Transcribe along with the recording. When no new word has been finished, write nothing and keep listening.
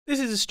This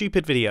is a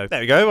stupid video.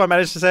 There we go, I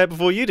managed to say it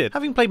before you did.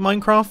 Having played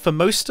Minecraft for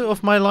most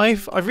of my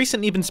life, I've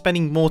recently been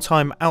spending more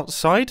time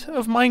outside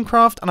of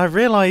Minecraft, and I've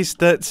realised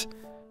that,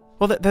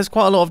 well, there's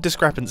quite a lot of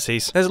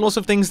discrepancies. There's lots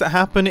of things that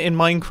happen in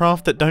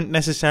Minecraft that don't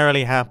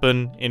necessarily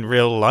happen in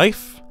real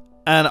life.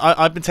 And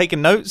I've been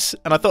taking notes,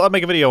 and I thought I'd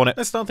make a video on it.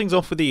 Let's start things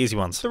off with the easy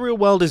ones. The real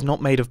world is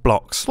not made of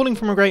blocks. Falling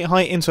from a great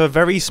height into a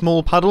very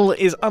small puddle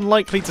is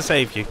unlikely to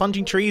save you.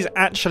 Plunging trees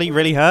actually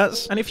really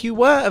hurts, and if you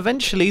were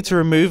eventually to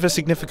remove a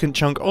significant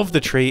chunk of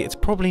the tree, it's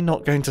probably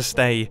not going to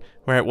stay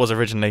where it was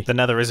originally. The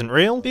nether isn't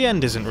real, the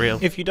end isn't real.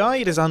 If you die,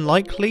 it is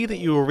unlikely that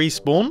you will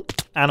respawn.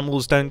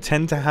 Animals don't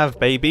tend to have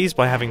babies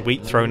by having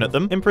wheat thrown at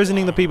them.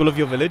 Imprisoning the people of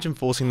your village and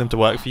forcing them to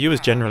work for you is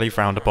generally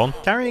frowned upon.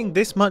 Carrying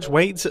this much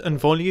weight and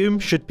volume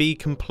should be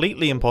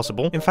completely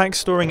impossible. In fact,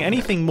 storing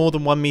anything more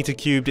than 1 meter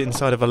cubed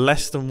inside of a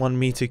less than 1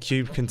 meter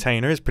cubed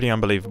container is pretty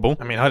unbelievable.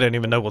 I mean, I don't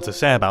even know what to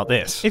say about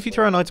this. If you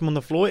throw an item on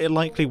the floor, it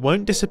likely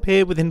won't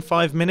disappear within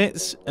 5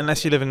 minutes,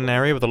 unless you live in an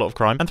area with a lot of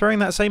crime. And throwing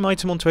that same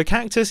item onto a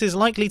cactus is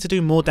likely to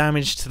do more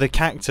damage to the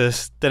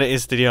cactus than it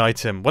is to the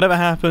item. Whatever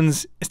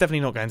happens, it's definitely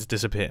not going to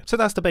disappear. So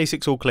that's the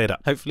basics all cleared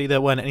up. Hopefully there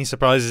weren't any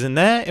surprises in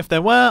there. If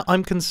there were,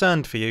 I'm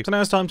concerned for you. So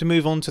now it's time to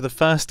move on to the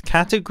first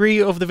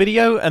category of the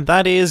video, and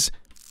that is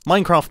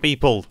Minecraft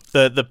people.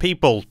 The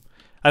people.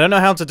 I don't know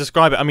how to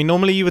describe it. I mean,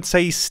 normally you would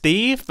say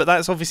Steve, but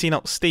that's obviously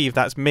not Steve,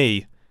 that's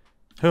me.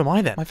 Who am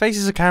I then? My face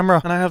is a camera,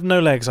 and I have no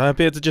legs. I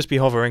appear to just be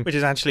hovering, which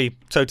is actually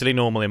totally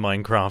normal in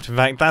Minecraft. In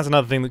fact, that's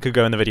another thing that could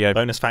go in the video.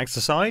 Bonus facts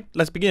aside,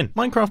 let's begin.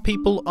 Minecraft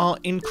people are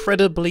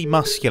incredibly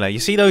muscular. You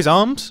see those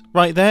arms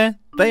right there?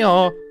 They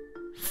are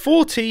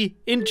 40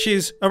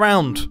 inches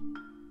around.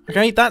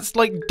 Okay, that's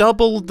like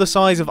double the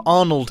size of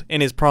Arnold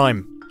in his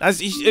prime.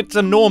 It's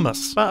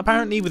enormous. But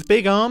apparently with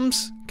big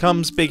arms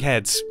comes big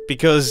heads,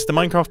 because the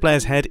Minecraft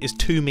player's head is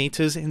 2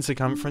 meters in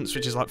circumference,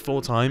 which is like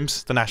 4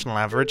 times the national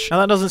average. Now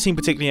that doesn't seem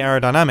particularly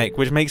aerodynamic,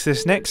 which makes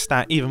this next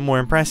stat even more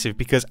impressive,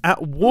 because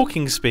at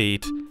walking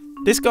speed,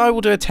 this guy will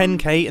do a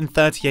 10k in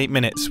 38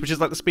 minutes, which is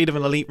like the speed of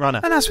an elite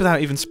runner. And that's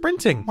without even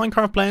sprinting.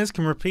 Minecraft players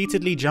can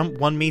repeatedly jump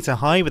 1 meter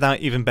high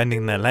without even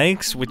bending their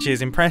legs, which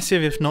is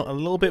impressive, if not a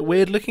little bit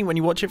weird looking when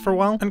you watch it for a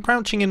while. And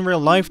crouching in real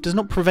life does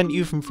not prevent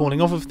you from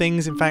falling off of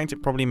things. In fact,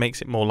 it probably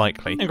makes it more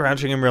likely. And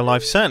crouching in real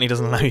life certainly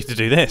doesn't allow you to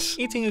do this.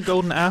 Eating a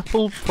golden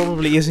apple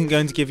probably isn't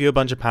going to give you a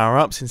bunch of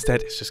power-ups.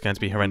 Instead, it's just going to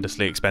be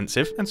horrendously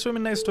expensive. And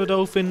swimming next to a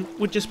dolphin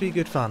would just be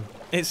good fun.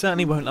 It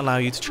certainly won't allow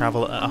you to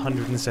travel at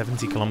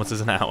 170 kilometers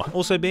an hour.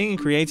 Also, being in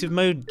creative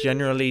mode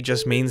generally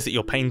just means that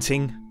you're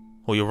painting,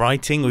 or you're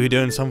writing, or you're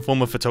doing some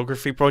form of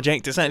photography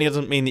project. It certainly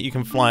doesn't mean that you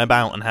can fly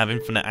about and have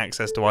infinite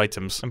access to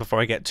items. And before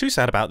I get too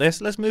sad about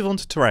this, let's move on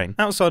to terrain.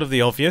 Outside of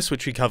the obvious,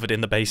 which we covered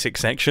in the basic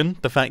section,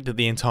 the fact that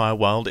the entire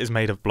world is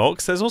made of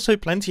blocks, there's also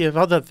plenty of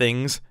other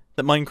things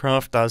that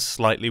Minecraft does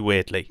slightly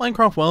weirdly.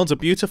 Minecraft worlds are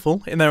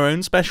beautiful in their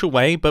own special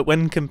way, but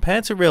when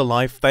compared to real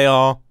life, they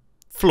are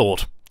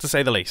flawed, to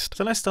say the least.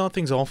 So let's start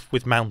things off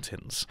with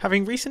mountains.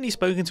 Having recently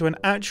spoken to an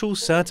actual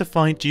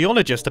certified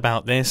geologist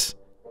about this,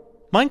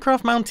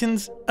 Minecraft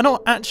mountains are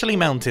not actually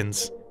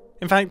mountains.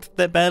 In fact,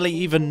 they're barely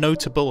even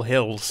notable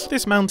hills.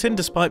 This mountain,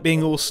 despite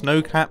being all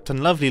snow-capped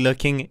and lovely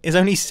looking, is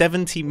only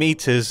 70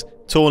 meters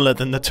taller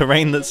than the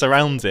terrain that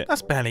surrounds it.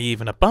 That's barely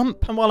even a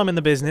bump. And while I'm in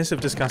the business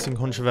of discussing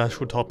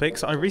controversial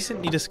topics, I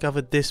recently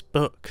discovered this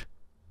book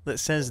that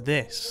says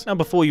this. Now,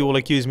 before you all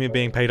accuse me of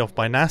being paid off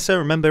by NASA,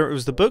 remember it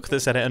was the book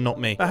that said it and not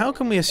me. But how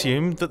can we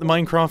assume that the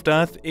Minecraft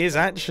Earth is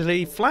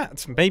actually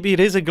flat? Maybe it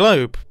is a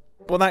globe.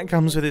 Well, that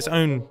comes with its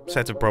own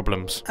set of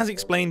problems. As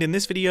explained in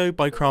this video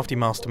by Crafty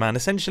Masterman,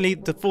 essentially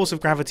the force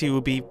of gravity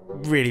will be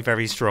really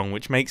very strong,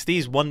 which makes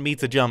these 1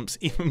 meter jumps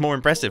even more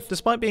impressive.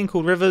 Despite being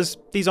called rivers,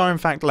 these are in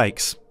fact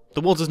lakes. The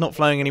water's not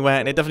flowing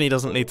anywhere, and it definitely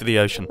doesn't lead to the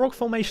ocean. Rock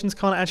formations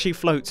can't actually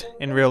float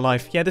in real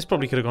life. Yeah, this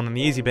probably could have gone on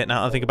the easy bit now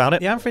that I think about it.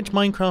 The average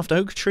Minecraft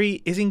oak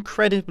tree is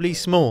incredibly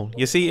small.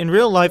 You see, in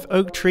real life,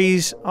 oak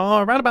trees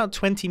are around about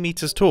 20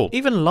 meters tall.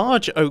 Even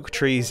large oak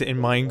trees in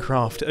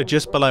Minecraft are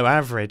just below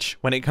average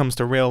when it comes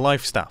to real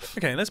life stuff.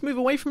 Okay, let's move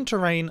away from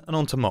terrain and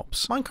onto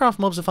mobs. Minecraft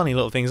mobs are funny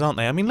little things, aren't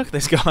they? I mean, look at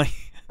this guy.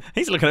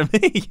 He's looking at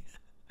me.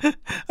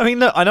 I mean,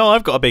 look, I know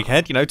I've got a big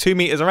head, you know, 2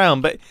 meters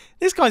around, but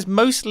this guy's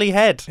mostly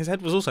head. His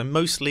head was also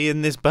mostly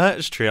in this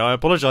birch tree. I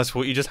apologise for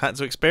what you just had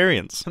to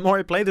experience. The more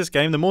I play this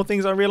game, the more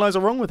things I realise are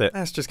wrong with it.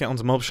 Let's just get on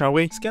to mobs, shall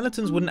we?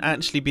 Skeletons wouldn't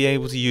actually be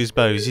able to use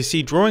bows. You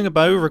see, drawing a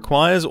bow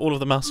requires all of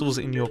the muscles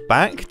in your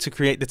back to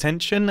create the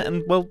tension,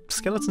 and, well,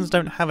 skeletons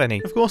don't have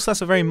any. Of course,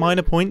 that's a very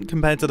minor point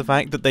compared to the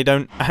fact that they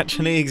don't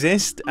actually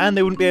exist, and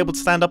they wouldn't be able to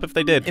stand up if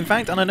they did. In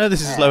fact, and I know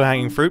this is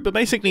low-hanging fruit, but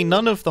basically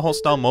none of the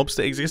hostile mobs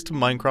that exist in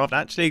Minecraft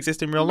actually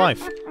exist in real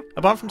life.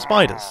 Apart from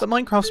spiders. But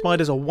Minecraft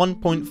spiders are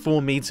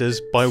 1.4 meters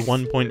by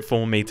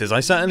 1.4 meters. I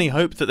certainly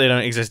hope that they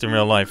don't exist in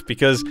real life,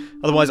 because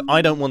otherwise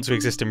I don't want to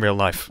exist in real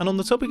life. And on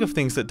the topic of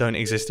things that don't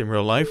exist in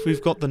real life,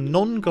 we've got the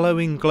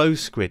non-glowing glow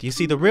squid. You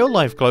see, the real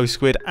life glow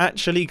squid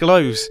actually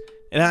glows.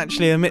 It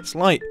actually emits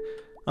light.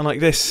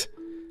 Unlike this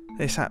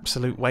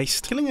absolute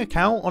waste. Killing a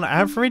cow on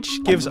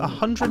average gives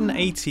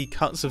 180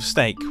 cuts of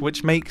steak,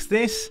 which makes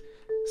this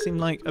seem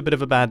like a bit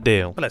of a bad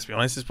deal. But let's be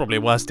honest, it's probably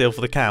a worse deal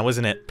for the cow,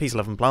 isn't it?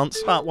 Peace-loving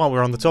plants. But while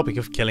we're on the topic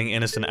of killing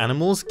innocent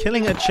animals,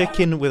 killing a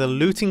chicken with a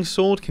looting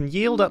sword can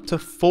yield up to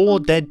 4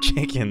 dead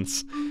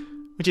chickens.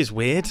 Which is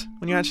weird,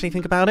 when you actually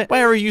think about it.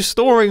 Where are you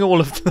storing all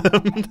of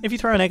them? If you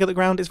throw an egg at the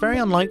ground, it's very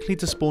unlikely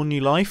to spawn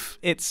new life.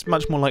 It's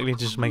much more likely to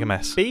just make a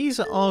mess. Bees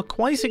are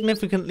quite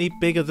significantly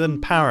bigger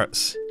than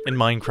parrots in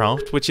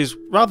Minecraft, which is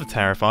rather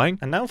terrifying.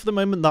 And now for the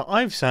moment that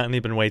I've certainly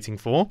been waiting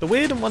for. The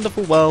weird and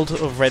wonderful world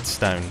of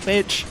redstone,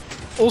 which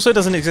also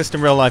doesn't exist in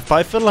real life, but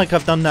I feel like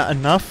I've done that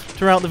enough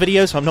throughout the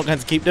video, so I'm not going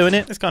to keep doing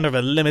it. It's kind of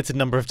a limited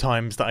number of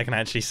times that I can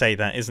actually say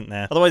that, isn't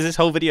there? Otherwise, this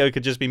whole video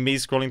could just be me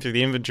scrolling through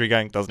the inventory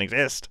going, doesn't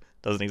exist.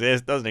 Doesn't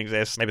exist, doesn't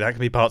exist. Maybe that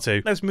can be part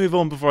 2. Let's move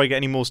on before I get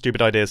any more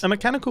stupid ideas. A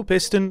mechanical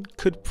piston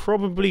could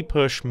probably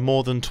push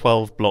more than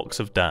 12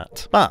 blocks of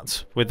dirt.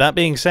 But, with that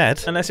being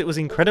said, unless it was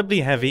incredibly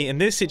heavy, in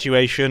this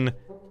situation,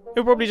 it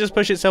would probably just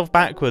push itself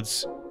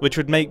backwards, which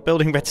would make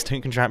building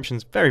redstone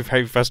contraptions very,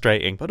 very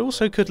frustrating, but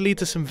also could lead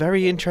to some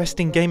very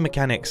interesting game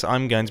mechanics.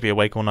 I'm going to be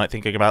awake all night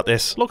thinking about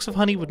this. Blocks of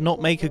honey would not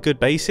make a good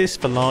basis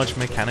for large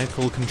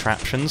mechanical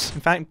contraptions.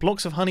 In fact,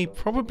 blocks of honey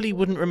probably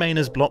wouldn't remain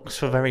as blocks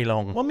for very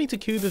long. 1 meter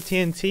cube of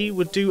TNT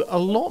would do a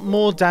lot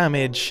more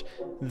damage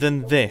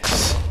than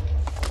this.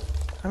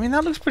 I mean,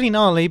 that looks pretty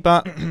gnarly,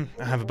 but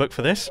I have a book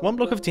for this. 1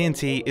 block of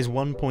TNT is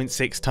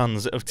 1.6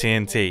 tons of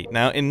TNT.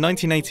 Now, in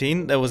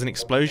 1918, there was an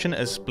explosion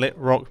at a Split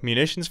Rock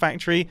munitions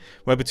factory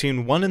where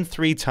between 1 and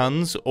 3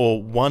 tons,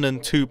 or 1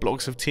 and 2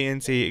 blocks of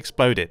TNT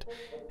exploded.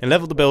 It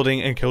leveled the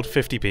building and killed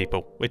 50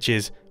 people, which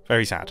is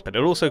very sad, but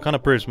it also kind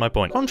of proves my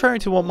point. Contrary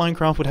to what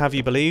Minecraft would have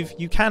you believe,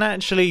 you can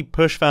actually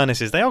push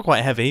furnaces. They are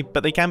quite heavy,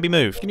 but they can be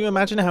moved. Can you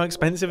imagine how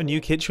expensive a new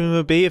kitchen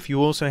would be if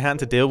you also had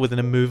to deal with an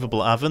immovable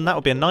oven? That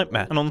would be a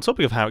nightmare. And on the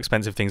topic of how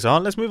expensive things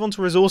are, let's move on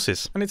to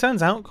resources. And it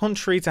turns out,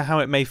 contrary to how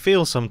it may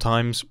feel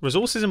sometimes,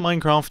 resources in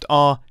Minecraft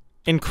are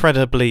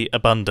incredibly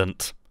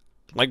abundant.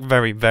 Like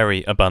very,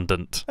 very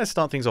abundant. Let's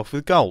start things off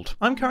with gold.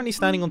 I'm currently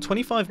standing on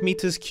 25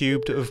 meters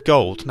cubed of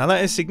gold. Now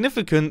that is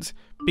significant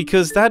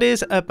because that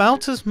is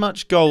about as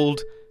much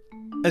gold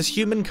as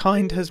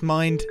humankind has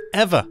mined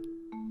ever.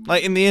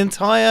 Like in the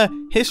entire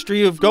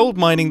history of gold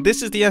mining,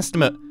 this is the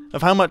estimate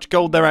of how much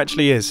gold there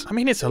actually is. I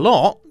mean, it's a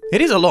lot. It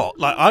is a lot.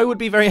 Like, I would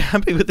be very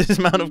happy with this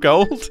amount of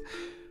gold.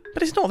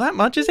 But it's not that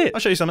much, is it?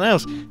 I'll show you something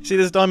else. See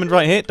this diamond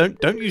right here?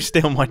 Don't you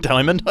steal my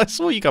diamond. I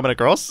saw you coming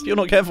across. If you're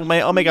not careful, mate,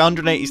 I'll make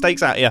 180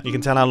 steaks out of you. You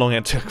can tell how long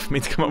it took for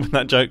me to come up with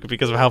that joke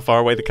because of how far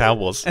away the cow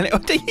was. And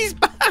he's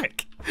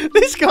back!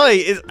 This guy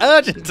is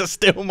urgent to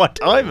steal my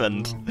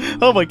diamond.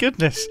 Oh my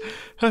goodness.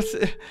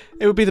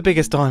 It would be the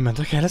biggest diamond.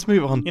 Okay, let's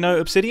move on. You know,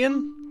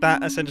 obsidian?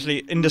 That essentially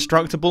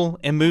indestructible,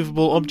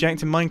 immovable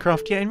object in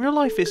Minecraft, yeah, in real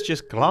life it's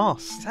just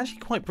glass. It's actually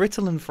quite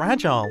brittle and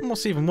fragile. And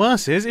what's even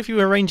worse is, if you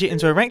arrange it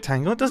into a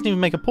rectangle, it doesn't even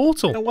make a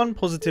portal. Now, one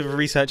positive of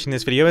researching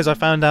this video is I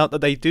found out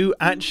that they do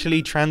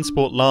actually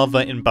transport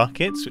lava in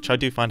buckets, which I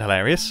do find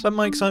hilarious. But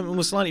my excitement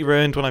was slightly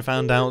ruined when I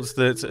found out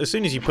that as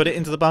soon as you put it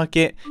into the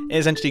bucket, it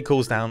essentially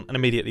cools down and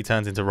immediately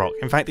turns into rock.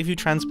 In fact, if you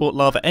transport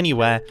lava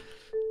anywhere,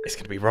 it's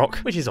going to be rock,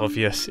 which is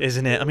obvious,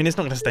 isn't it? I mean, it's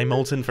not going to stay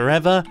molten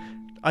forever.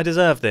 I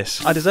deserve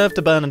this. I deserve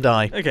to burn and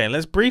die. Okay,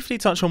 let's briefly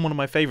touch on one of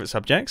my favourite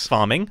subjects,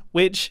 farming,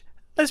 which,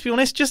 let's be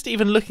honest, just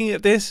even looking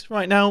at this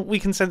right now, we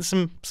can sense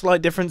some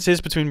slight differences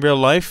between real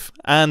life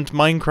and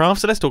Minecraft,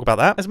 so let's talk about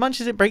that. As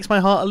much as it breaks my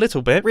heart a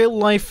little bit, real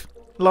life,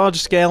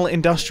 large-scale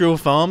industrial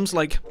farms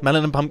like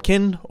melon and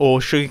pumpkin, or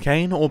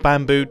sugarcane, or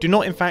bamboo do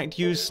not in fact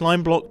use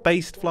slime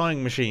block-based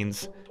flying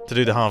machines to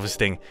do the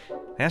harvesting.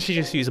 They actually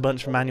just use a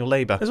bunch of manual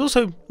labour. There's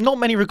also not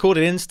many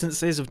recorded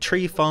instances of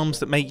tree farms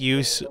that make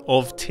use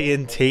of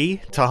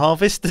TNT to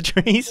harvest the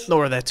trees,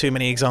 nor are there too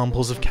many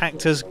examples of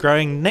cactus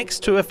growing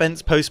next to a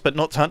fence post but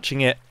not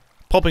touching it,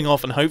 popping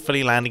off and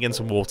hopefully landing in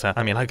some water.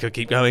 I mean, I could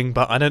keep going,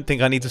 but I don't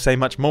think I need to say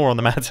much more on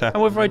the matter.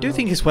 However, I do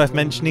think it's worth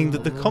mentioning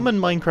that the common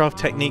Minecraft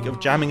technique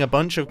of jamming a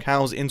bunch of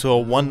cows into a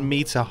 1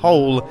 meter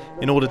hole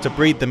in order to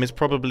breed them is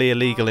probably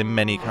illegal in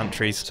many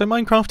countries. So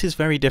Minecraft is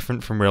very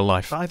different from real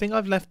life. But I think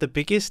I've left the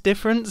biggest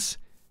difference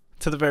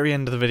to the very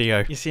end of the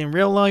video. You see, in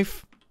real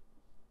life,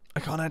 I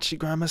can't actually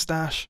grow a mustache.